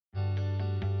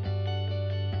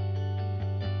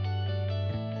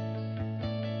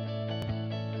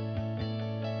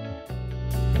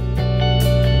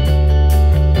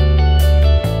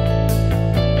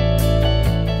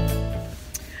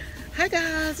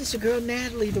it's your girl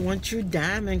Natalie, the one true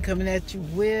diamond, coming at you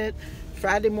with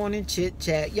Friday morning chit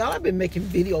chat. Y'all, I've been making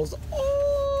videos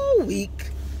all week.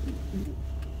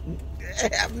 I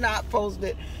have not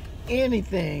posted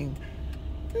anything.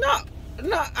 No,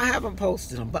 I haven't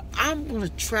posted them, but I'm gonna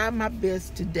try my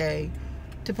best today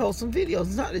to post some videos.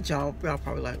 It's not that y'all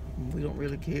probably like, we don't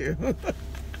really care.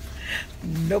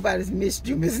 Nobody's missed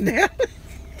you, Miss Natalie.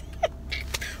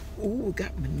 Ooh,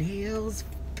 got my nails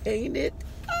painted.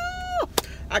 Oh,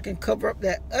 I can cover up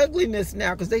that ugliness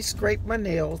now because they scraped my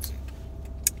nails.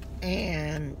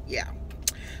 And yeah,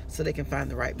 so they can find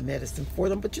the right medicine for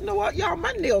them. But you know what, y'all,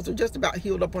 my nails are just about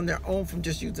healed up on their own from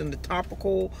just using the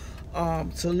topical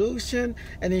solution.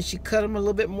 And then she cut them a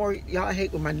little bit more. Y'all, I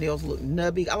hate when my nails look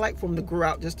nubby. I like for them to grow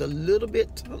out just a little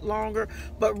bit longer.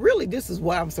 But really, this is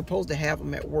why I'm supposed to have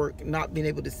them at work, not being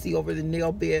able to see over the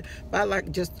nail bed. But I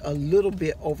like just a little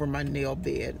bit over my nail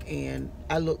bed. And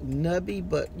I look nubby,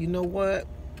 but you know what?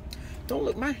 Don't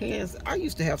look, my hands, I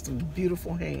used to have some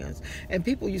beautiful hands, and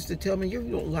people used to tell me, you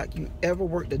don't look like you ever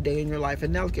worked a day in your life.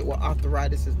 And now look at what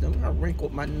arthritis is doing. How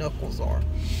wrinkled my knuckles are.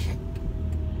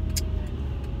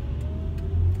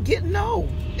 Getting old.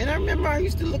 And I remember I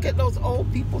used to look at those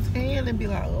old people's hands and be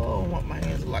like, oh, I want my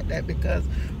hands to look like that, because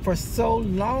for so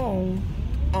long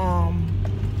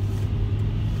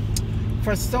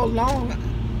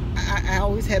I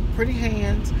always had pretty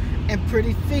hands and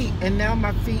pretty feet, and now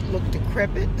my feet look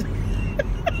decrepit.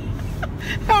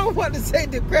 I don't want to say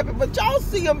decrepit, but y'all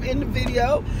see them in the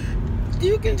video.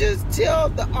 You can just tell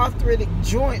the arthritic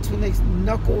joints when they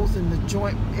knuckles and the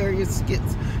joint areas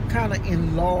gets kind of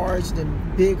enlarged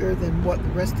and bigger than what the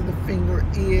rest of the finger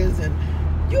is, and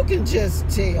you can just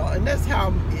tell. And that's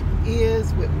how it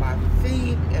is with my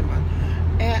feet and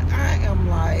I am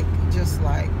like, just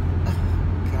like,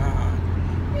 oh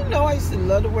God. You know, I used to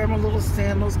love to wear my little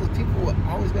sandals because people would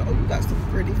always go, oh, you got some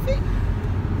pretty feet.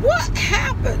 What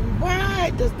happened? Why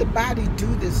does the body do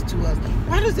this to us?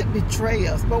 Why does it betray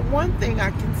us? But one thing I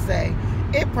can say,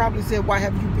 it probably said, why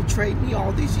have you betrayed me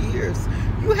all these years?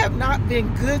 You have not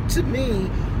been good to me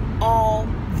all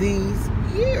these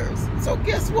years. So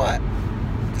guess what,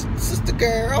 sister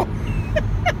girl?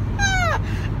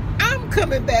 I'm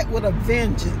coming back with a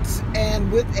vengeance.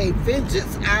 And with a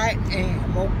vengeance I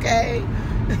am, okay?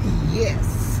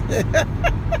 Yes.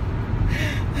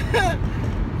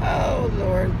 Oh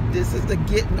Lord, this is the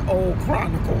getting old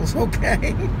chronicles,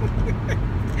 okay?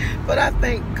 But I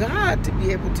thank God to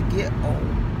be able to get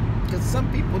old, because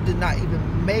some people did not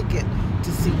even make it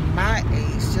to see my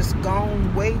age, just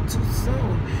gone way too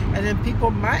soon. And then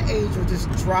people my age are just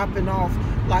dropping off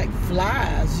like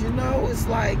flies, you know? It's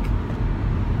like,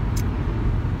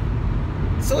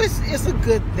 so it's a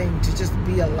good thing to just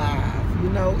be alive, you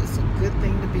know? It's a good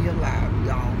thing to be alive,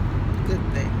 y'all. Good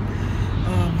thing.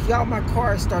 Y'all, my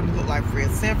car is starting to look like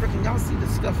Fred Sanford. Can y'all see the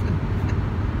stuff?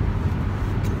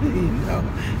 You know,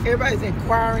 everybody's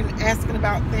inquiring, asking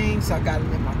about things. So I got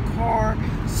them in my car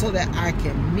so that I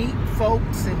can meet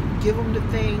folks and give them the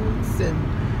things. And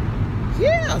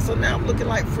yeah, so now I'm looking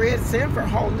like Fred Sanford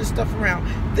hauling this stuff around.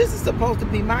 This is supposed to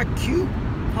be my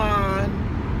coupon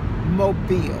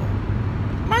mobile.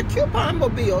 My coupon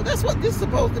mobile. That's what this is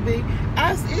supposed to be.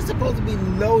 It's supposed to be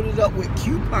loaded up with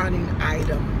couponing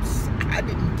items. I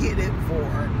didn't get it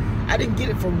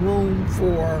for room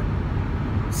for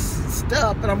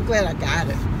stuff, but I'm glad I got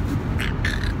it.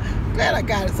 Glad I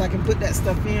got it so I can put that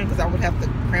stuff in, because I would have to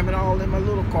cram it all in my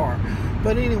little car.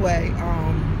 But anyway,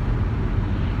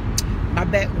 my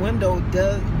back window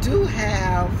do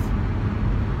have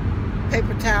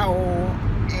paper towel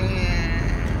and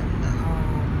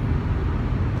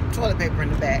toilet paper in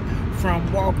the back from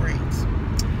Walgreens.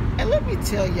 And let me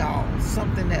tell y'all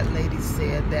something that lady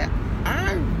said that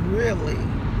I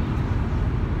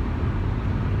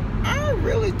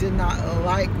really did not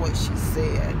like what she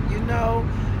said. You know,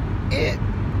 it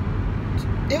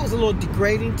was a little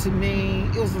degrading to me.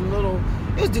 It was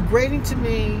degrading to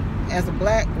me as a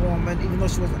black woman, even though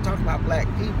she wasn't talking about black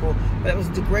people, but it was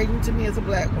degrading to me as a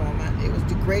black woman. It was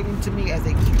degrading to me as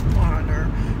a couponer.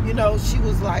 You know, she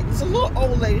was like, it's a little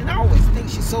old lady, and I always think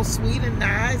she's so sweet and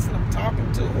nice, and I'm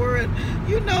talking to her, and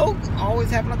you know, always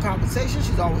having a conversation.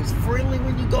 She's always friendly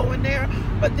when you go in there.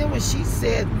 But then when she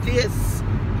said this,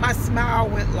 my smile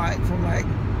went like from like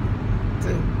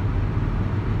to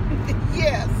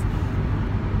yes.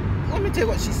 Let me tell you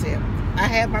what she said. I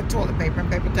had my toilet paper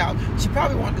and paper towel. She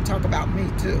probably wanted to talk about me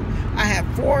too. I had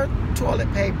 4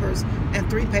 toilet papers and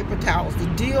 3 paper towels. The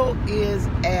deal is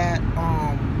at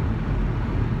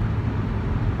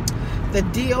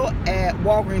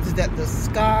Walgreens is that the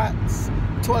Scott's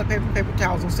toilet paper, paper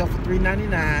towels on sale for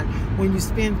 $3.99. When you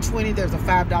spend $20, there's a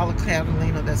 $5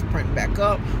 Catalina that's printing back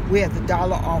up. We have the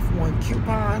 $1 off 1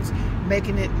 coupons,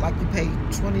 making it like you pay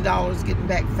 $20, getting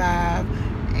back $5,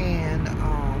 and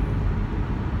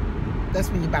that's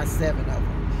when you buy 7 of them.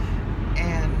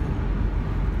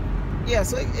 And yeah,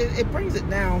 so it brings it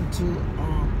down to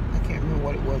I can't remember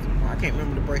what it was anymore. I can't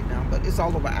remember the breakdown, but it's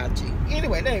all over IG.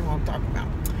 Anyway, that ain't what I'm talking about.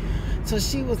 So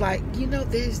she was like, you know,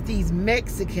 there's these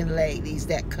Mexican ladies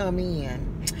that come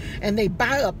in and they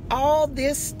buy up all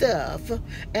this stuff. And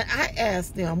I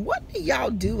asked them, what do y'all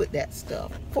do with that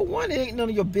stuff? For one, it ain't none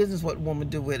of your business what the woman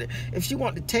do with it. If she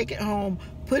want to take it home,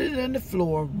 put it on the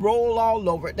floor, roll all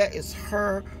over it, that is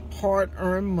her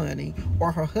hard-earned money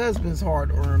or her husband's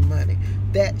hard-earned money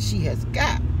that she has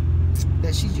got,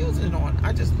 that she's using it on.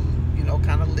 I just, you know,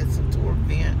 kind of listened to her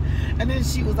vent. And then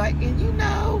she was like, and you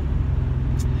know,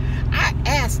 I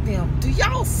asked them, do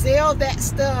y'all sell that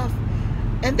stuff?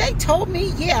 And they told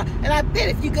me, yeah. And I bet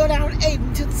if you go down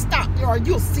 8 to the stockyard,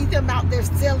 you'll see them out there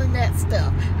selling that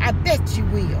stuff. I bet you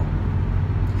will.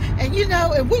 And you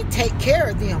know, and we take care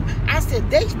of them. I said,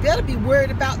 they better be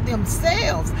worried about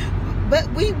themselves. But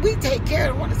we take care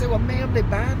of them. I want to say, well, ma'am, they're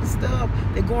buying the stuff.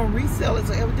 They're going to resell it.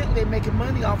 So evidently they're making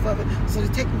money off of it. So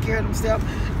they're taking care of themselves.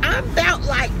 I'm about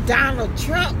like Donald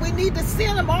Trump. We need to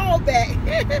send them all back.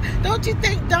 Don't you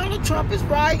think Donald Trump is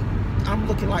right? I'm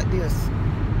looking like this.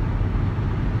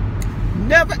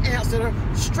 Never answered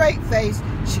her. Straight face.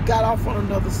 She got off on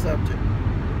another subject.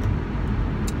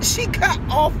 She got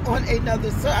off on another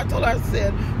subject. I told her, I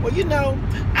said, well, you know,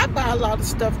 I buy a lot of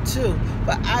stuff too.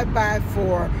 But I buy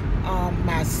for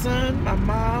my son, my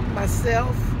mom,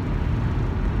 myself.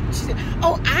 She said,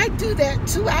 oh, I do that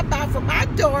too. I buy for my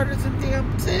daughters and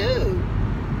them too.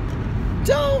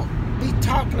 Don't be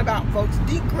talking about folks,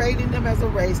 degrading them as a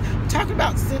race, talking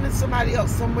about sending somebody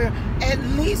else somewhere. At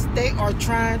least they are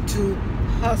trying to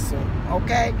hustle,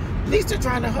 okay? At least they're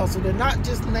trying to hustle. They're not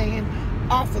just laying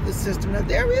off of the system. Now,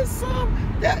 there is some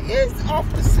that is off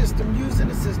the system, using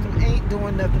the system, ain't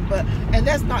doing nothing but, and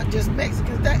that's not just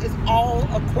Mexicans, that is all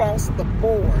across the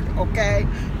board, okay?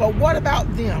 But what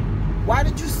about them? Why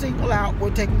did you single out,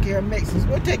 we're taking care of Mexicans?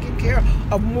 We're taking care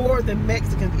of more than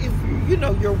Mexicans. If you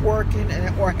know you're working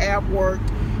or have worked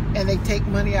and they take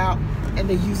money out and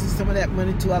they're using some of that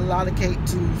money to allocate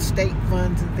to state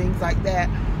funds and things like that,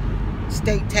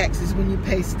 state taxes, when you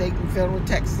pay state and federal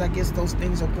taxes, I guess those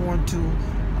things are going to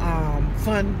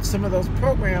fund some of those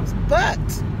programs. But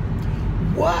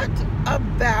what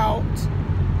about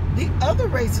the other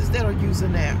races that are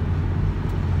using that?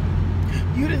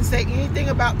 You didn't say anything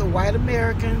about the white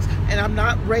Americans, and I'm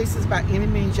not racist by any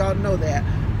means, y'all know that,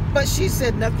 but she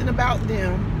said nothing about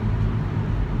them.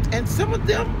 And some of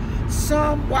them,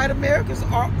 some white Americans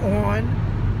are on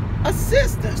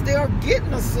assistance. They are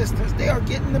getting assistance. They are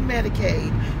getting the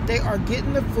Medicaid. They are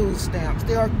getting the food stamps.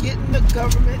 They are getting the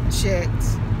government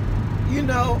checks. You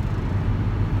know,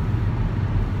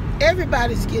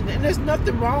 everybody's getting it, and there's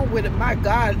nothing wrong with it. My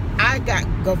God, I got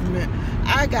government,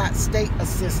 I got state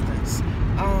assistance.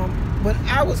 When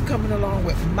I was coming along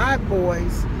with my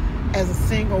boys as a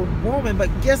single woman, but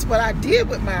guess what I did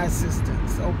with my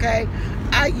assistance, okay?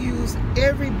 I used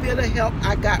every bit of help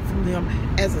I got from them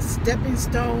as a stepping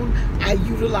stone. I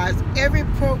utilized every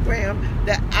program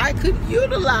that I could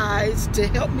utilize to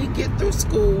help me get through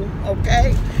school,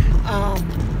 okay?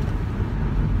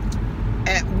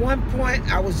 At one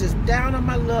point, I was just down on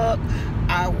my luck.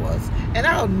 And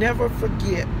I'll never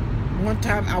forget, one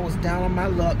time I was down on my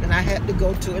luck and I had to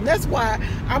go to, and that's why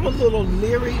I'm a little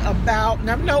leery about, and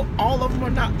I know all of them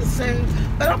are not the same,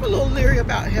 but I'm a little leery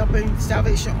about helping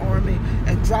Salvation Army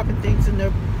and dropping things in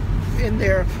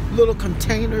their little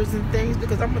containers and things,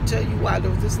 because I'm gonna tell you why. There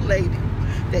was this lady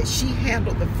that she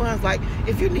handled the funds, like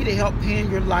if you needed help paying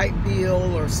your light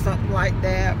bill or something like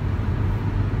that.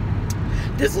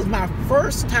 This was my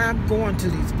first time going to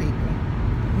these people,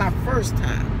 my first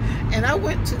time, and I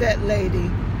went to that lady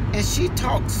and she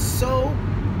talked so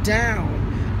down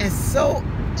and so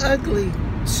ugly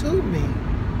to me,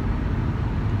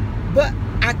 but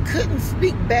I couldn't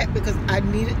speak back because I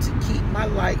needed to keep my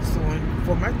lights on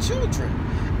for my children.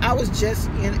 I was just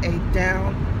in a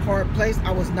down, hard place.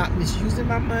 I was not misusing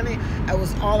my money. I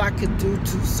was all I could do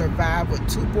to survive with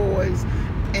 2 boys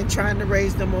and trying to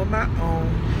raise them on my own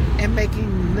and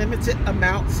making limited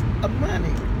amounts of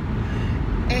money.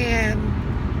 And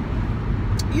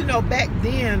you know, back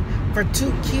then, for 2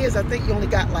 kids, I think you only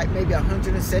got like maybe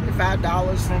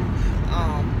 $175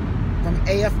 from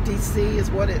AFDC is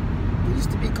what it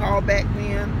used to be called back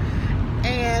then.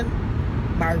 And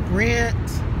my rent,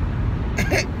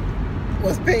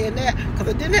 was paying that,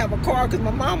 because I didn't have a car, because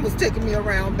my mom was taking me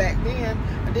around back then.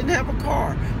 I didn't have a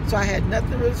car, so I had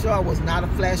nothing to really show. I was not a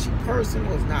flashy person,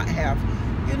 was not have,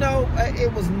 you know,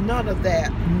 it was none of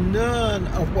that. None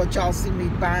of what y'all see me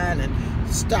buying and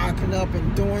stocking up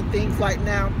and doing things like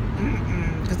now,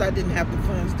 because I didn't have the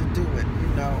funds to do it,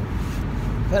 you know.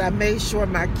 But I made sure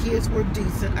my kids were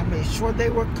decent. I made sure they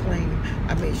were clean.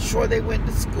 I made sure they went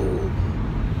to school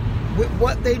with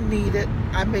what they needed.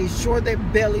 I made sure their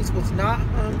bellies was not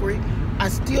hungry. I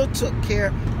still took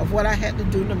care of what I had to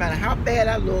do, no matter how bad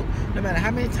I looked, no matter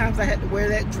how many times I had to wear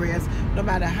that dress, no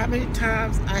matter how many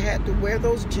times I had to wear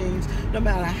those jeans, no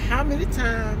matter how many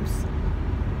times.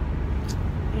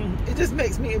 It just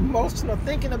makes me emotional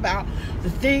thinking about the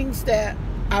things that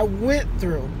I went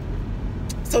through.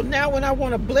 So now when I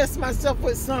want to bless myself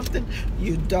with something,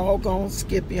 you doggone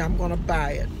Skippy, I'm going to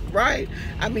buy it, right?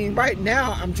 I mean, right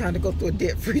now I'm trying to go through a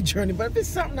debt-free journey, but if it's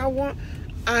something I want,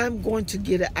 I'm going to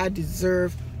get it. I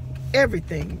deserve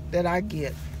everything that I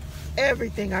get.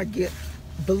 Everything I get,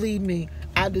 believe me,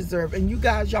 I deserve. And you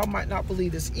guys, y'all might not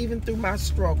believe this. Even through my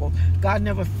struggle, God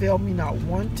never failed me not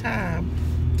one time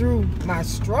through my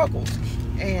struggles.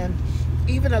 And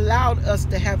even allowed us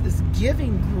to have this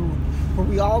giving group where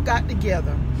we all got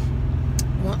together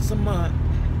once a month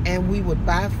and we would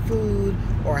buy food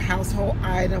or household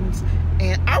items.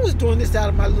 And I was doing this out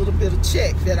of my little bit of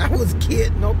check that I was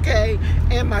getting, okay,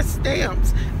 and my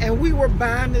stamps. And we were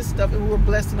buying this stuff, and we were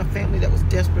blessing a family that was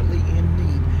desperately in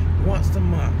need once a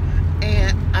month.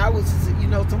 And I was, you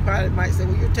know, somebody might say,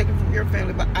 well, you're taking from your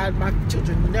family, but my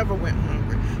children never went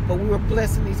hungry. But we were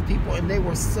blessing these people, and they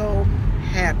were so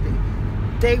happy.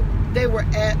 They were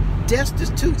at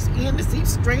destitutes in to see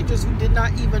strangers who did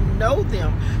not even know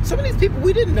them. Some of these people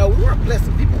we didn't know. We weren't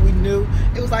blessing people we knew.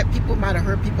 It was like people might have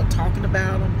heard people talking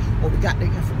about them, or we got their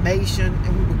information,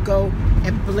 and we would go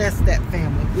and bless that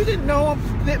family. We didn't know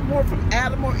them a bit more from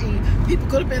Adam or Eve. People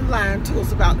could have been lying to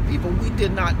us about the people we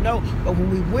did not know. But when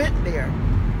we went there,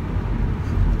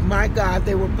 my God,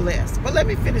 they were blessed. But let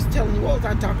me finish telling you, what was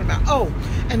I talking about? Oh,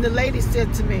 and the lady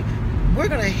said to me, we're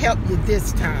going to help you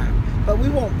this time, but we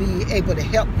won't be able to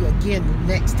help you again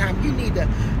next time. You need to,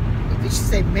 did she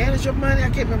say manage your money? I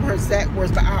can't remember her exact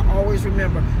words, but I always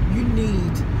remember,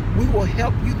 we will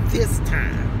help you this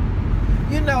time.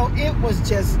 You know, it was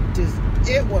just,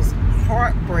 it was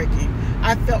heartbreaking.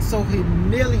 I felt so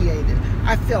humiliated.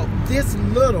 I felt this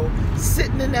little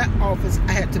sitting in that office.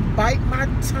 I had to bite my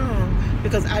tongue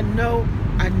because I know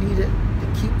I needed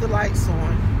to keep the lights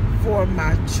on for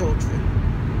my children.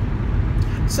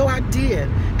 So I did.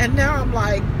 And now I'm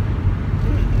like,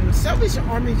 Salvation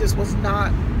Army just was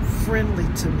not friendly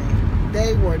to me.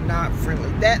 They were not friendly.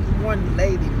 That one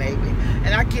lady maybe.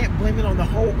 And I can't blame it on the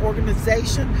whole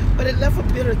organization, but it left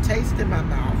a bitter taste in my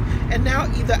mouth. And now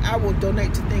either I will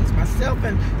donate to things myself,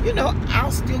 and you know,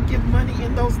 I'll still give money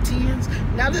in those tins.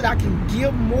 Now that I can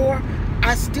give more,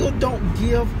 I still don't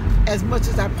give as much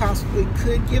as I possibly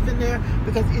could give in there,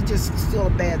 because it's just still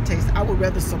a bad taste. I would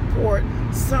rather support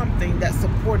something that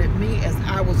supported me as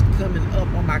I was coming up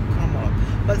on my come up.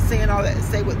 But saying all that to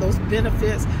say, with those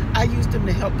benefits, I used them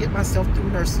to help get myself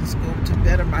through nursing school, to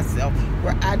better myself,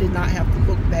 where I did not have to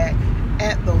look back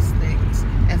at those things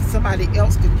and somebody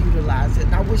else could utilize it.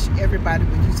 And I wish everybody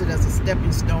would use it as a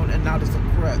stepping stone and not as a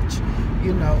crutch,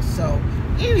 you know. So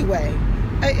anyway,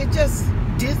 it just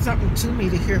did something to me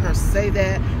to hear her say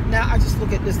that. Now I just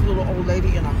look at this little old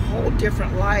lady in a whole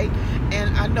different light,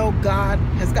 and I know God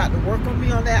has got to work on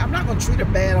me on that. I'm not going to treat her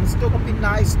bad. I'm still going to be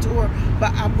nice to her,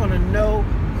 but I'm going to know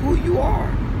who you are,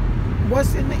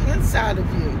 what's in the inside of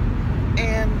you.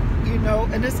 And you know,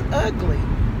 and it's ugly.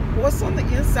 What's on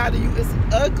the inside of you is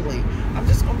ugly. I'm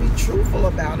just going to be truthful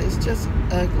about it. It's just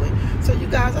ugly. So you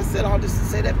guys, I said all this to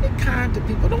say that be kind to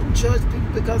people. Don't judge people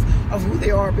because of who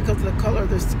they are, because of the color of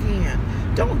their skin.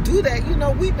 Don't do that. You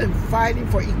know, we've been fighting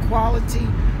for equality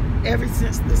ever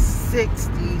since the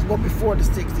 60s. Well, before the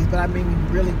 60s, but I mean,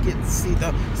 we really get to see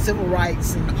the civil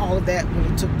rights and all of that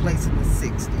really took place in the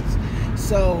 60s.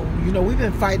 So, you know, we've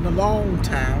been fighting a long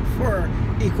time for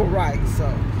equal rights.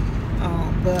 So,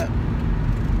 but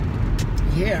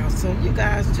yeah, so you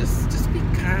guys just be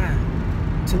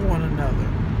kind to one another.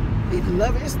 Be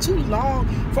loving. It's too long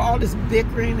for all this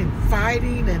bickering and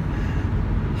fighting and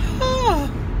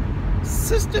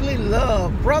sisterly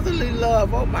love, brotherly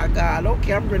love. Oh my God.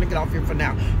 Okay, I'm going to get off here for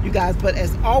now, you guys. But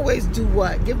as always, do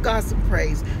what? Give God some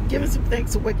praise. Give him some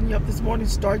thanks for waking you up this morning,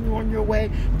 starting you on your way,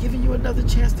 giving you another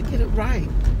chance to get it right.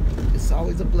 It's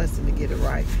always a blessing to get it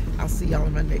right. I'll see y'all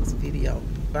in my next video.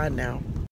 Bye now.